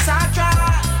 Yes, I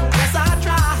tried. Yes, I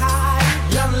tried.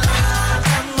 Your love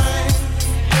to mine.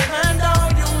 Even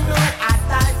though you knew I'd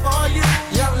die for you.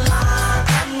 Your love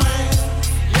to mine.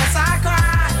 Yes, I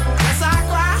cried. Yes, I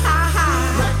cried.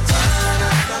 Return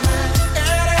of the man.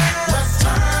 It is.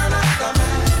 Return of the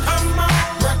man. Come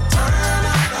on. Return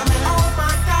of the man. Oh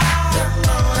my God. You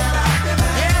know that I've been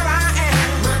there. Here I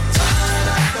am. Return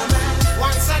of the man.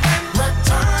 Once again.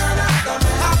 Return of the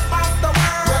man. Top of the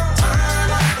world. Return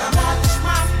of the man. Watch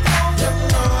my flow. You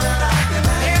know that I've been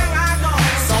there. Here I go.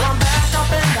 So I'm back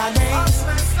up in the game.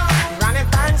 Running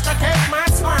things to keep my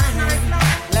swine.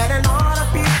 Letting all the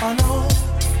people know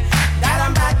that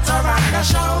I'm back to run the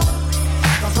show.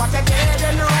 Cause what you did,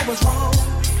 you know was wrong.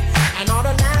 And all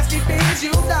the nasty things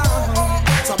you done.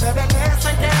 So baby,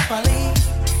 listen carefully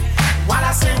while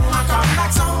I sing my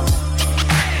comeback song.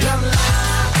 Your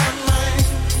love to mine.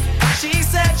 She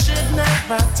said she'd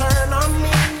never turn on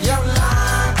me. Your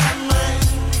love to mine.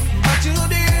 But you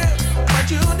did, but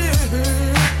you did.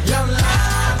 Your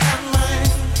love to mine.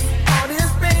 All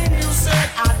this pain you said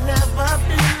I'd never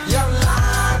be. Your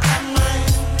love to mine.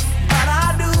 But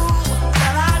I do,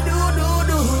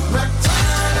 do.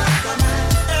 Return of the man.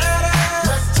 It is.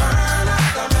 Return of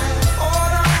the man.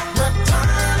 Hold on.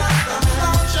 Return of the man.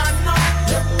 Don't you know?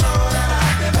 You know that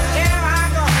I've been there. Here I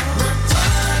go.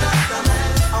 Return of the man.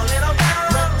 A little girl.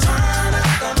 Return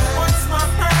of the man. What's my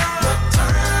pearl?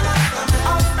 Return of the man.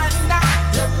 Up and down.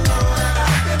 You know that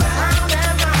I've been there. Round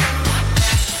and round.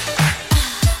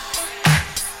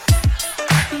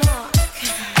 Mark,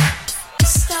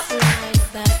 stop lying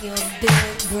about your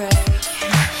big break.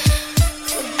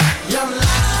 Your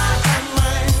love to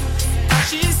mine.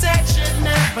 She said she'd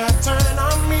never turn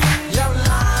on me. Your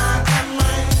love to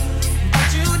mine. But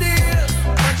you did,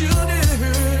 but you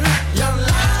did. Your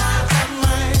love to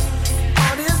mine.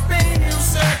 All this pain you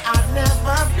said I'd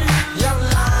never be. Your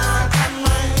love to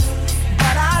mine.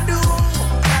 But I do,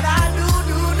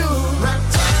 do.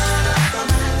 Return of the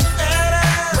man. It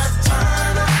is.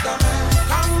 Return of the man.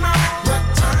 Come on.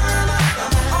 Return of the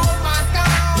man. Oh my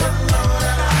God. You know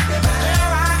that I've been there.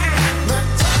 Here I am.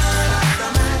 Return of the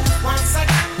man. Once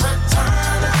again.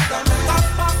 Return of the man.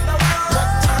 Top of the world.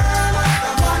 Return of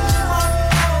the man. Watch my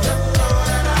flow. You know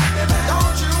that I've been there.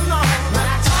 Don't you know?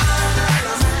 Return of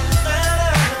the man. It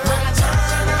is.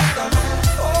 Return of the man.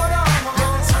 Hold on.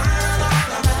 Return of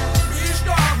the man. Be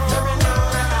strong. You know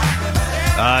that I've been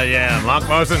there. Ah, yeah, Mark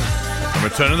Morrison and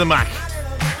Return of the Mac.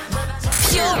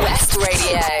 Pure West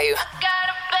Radio.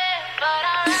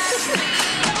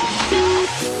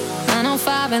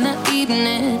 9:05 in the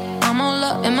evening, I'm all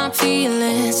up in my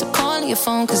feelings. So calling your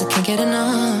phone cause I can't get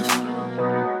enough.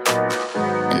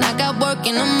 And I got work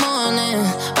in the morning,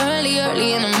 early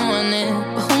in the morning.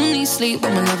 But who needs sleep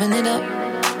when we're loving it up?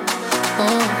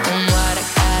 Oh, and what I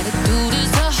gotta do this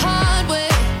the hard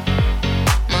way.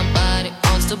 My body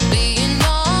wants to be in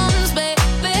arms, baby.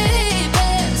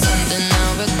 Something I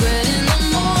regret in the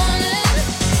morning.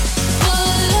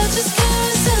 But I just can't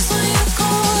resist when you're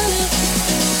calling.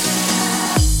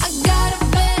 I got a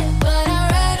bed, but I'd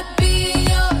rather be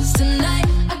yours tonight.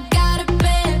 I got a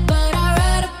bed, but I'd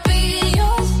rather be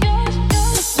yours.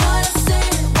 That's what I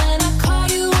said when I call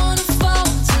you on the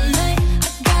phone tonight. I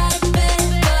got a bed,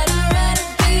 but I'd rather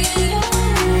be yours.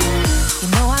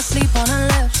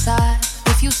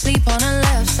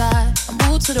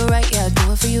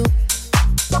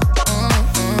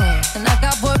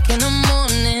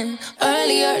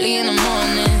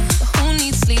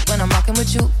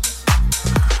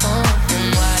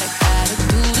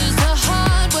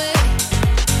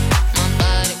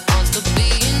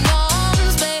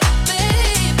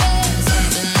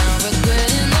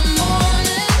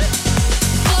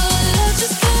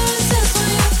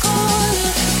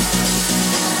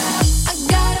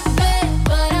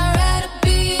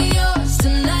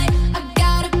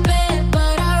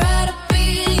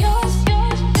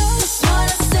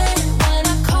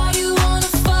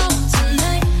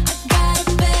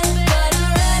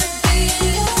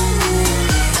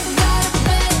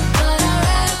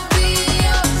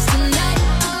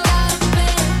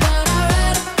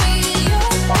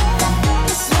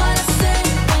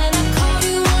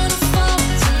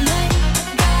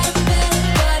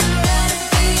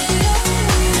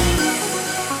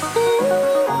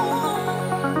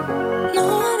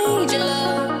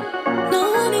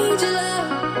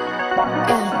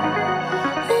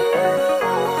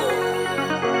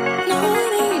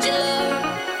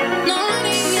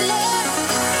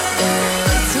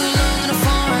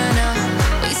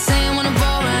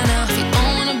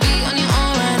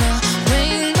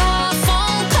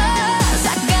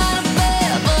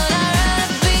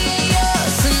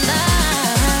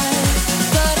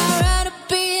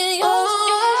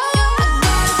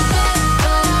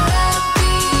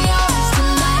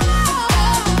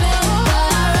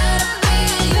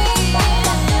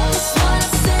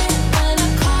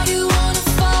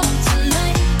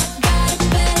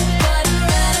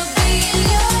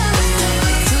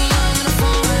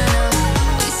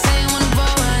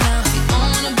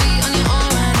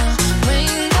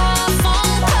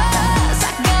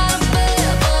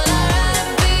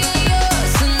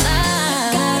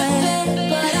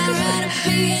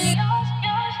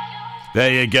 There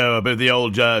you go, a bit of the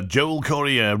old Joel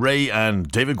Corey, Ray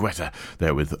and David Guetta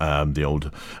there with the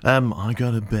old I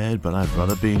got a bed but I'd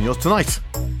rather be in yours tonight.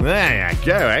 There you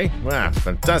go, eh? Wow,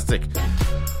 fantastic.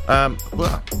 Well,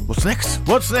 what's next?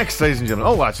 What's next, ladies and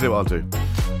gentlemen? Oh, actually, what I'll do,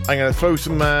 I'm going to throw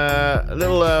some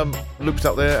little loops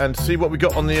out there and see what we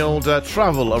got on the old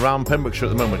travel around Pembrokeshire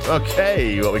at the moment.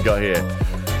 Okay, what we got here.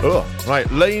 Oh, right,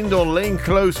 lane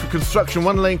closed for construction.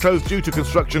 One lane closed due to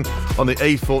construction on the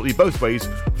A40 both ways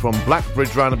from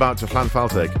Blackbridge roundabout to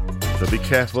Llanfalteg. So be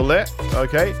careful there,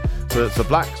 okay? So it's the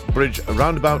Blackbridge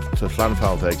roundabout to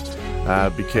Llanfalteg.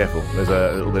 Be careful. There's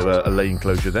a little bit of a lane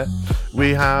closure there.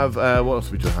 We have, what else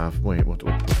do we have? Wait, what do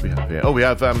we have here? Oh, we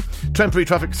have temporary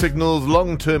traffic signals,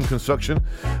 long-term construction.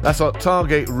 That's at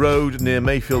Targate Road near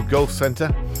Mayfield Golf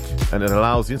Centre. And it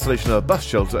allows the installation of a bus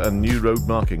shelter and new road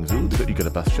markings. Ooh, you got a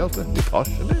bus shelter. You're posh,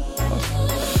 isn't it?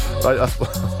 Posh. Right,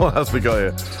 what else we got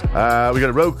here? We got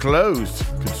a road closed.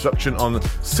 Construction on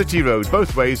City Road,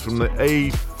 both ways from the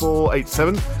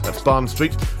A487, that's Barn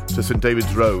Street, to St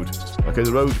David's Road. Okay,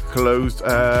 the road closed.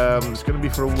 It's going to be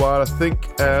for a while, I think.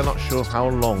 Not sure how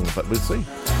long, but we'll see.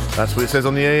 That's what it says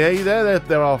on the AA there.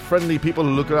 There are friendly people who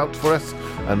look out for us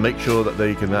and make sure that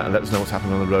they can let us know what's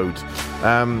happening on the roads.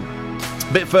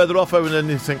 A bit further off over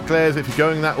in St Clair's, if you're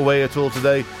going that way at all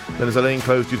today, then there's a lane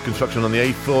closed due to construction on the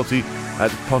A40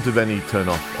 at Pontiveni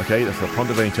turn-off. Okay, that's the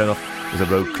Pontiveni turn-off. There's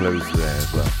a road closed there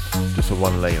as well. Just for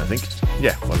one lane, I think.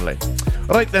 Yeah, one lane.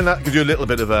 All right, then that gives you a little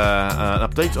bit of an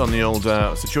update on the old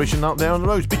situation out there on the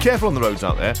roads. Be careful on the roads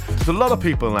out there. There's a lot of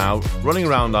people now running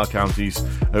around our counties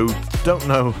who don't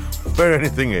know where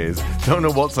anything is, don't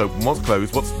know what's open, what's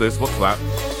closed, what's this, what's that.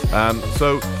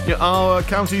 So yeah, our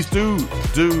counties do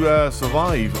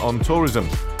survive on tourism.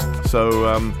 So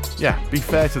yeah, be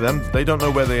fair to them. They don't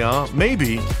know where they are.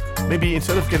 Maybe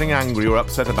instead of getting angry or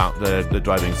upset about their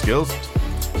driving skills,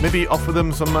 maybe offer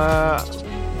them some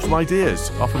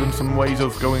ideas. Offer them some ways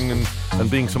of going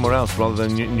and being somewhere else rather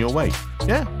than in your way.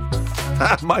 Yeah,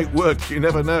 that might work. You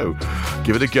never know.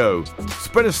 Give it a go.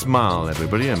 Spread a smile,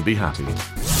 everybody, and be happy.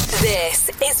 This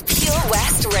is Pure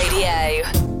West Radio.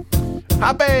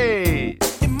 Happy!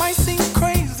 It might seem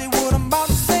crazy what I'm about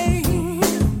to say.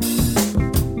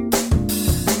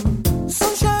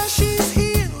 Sunshine, she's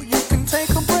here, you can take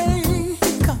a break.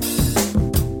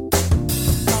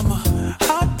 I'm a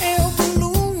hot air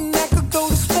balloon that could go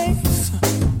to space.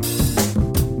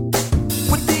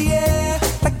 With the air,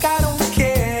 like I don't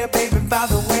care, baby, by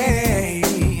the way.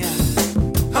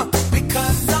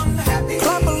 Because I'm happy.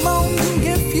 Clap along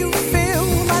if you feel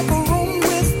like a room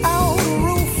without a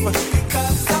roof.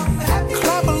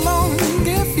 Clap along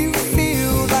if you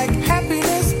feel like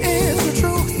happiness is the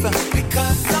truth.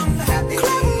 Because I'm happy.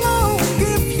 Clap along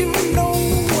if you know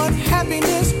what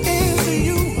happiness is to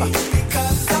you.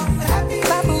 Because I'm happy.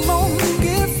 Clap along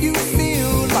if you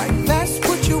feel like that's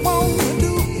what you want to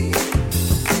do.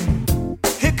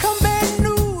 Here come bad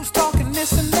news, talking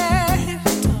this and that.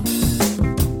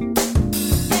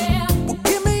 Well,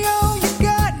 give me all you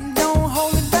got and don't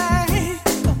hold it back.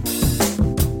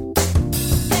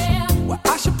 Well,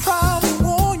 I should probably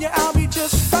warn you, I'll be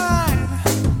just fine.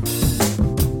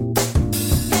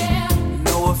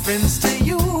 No offense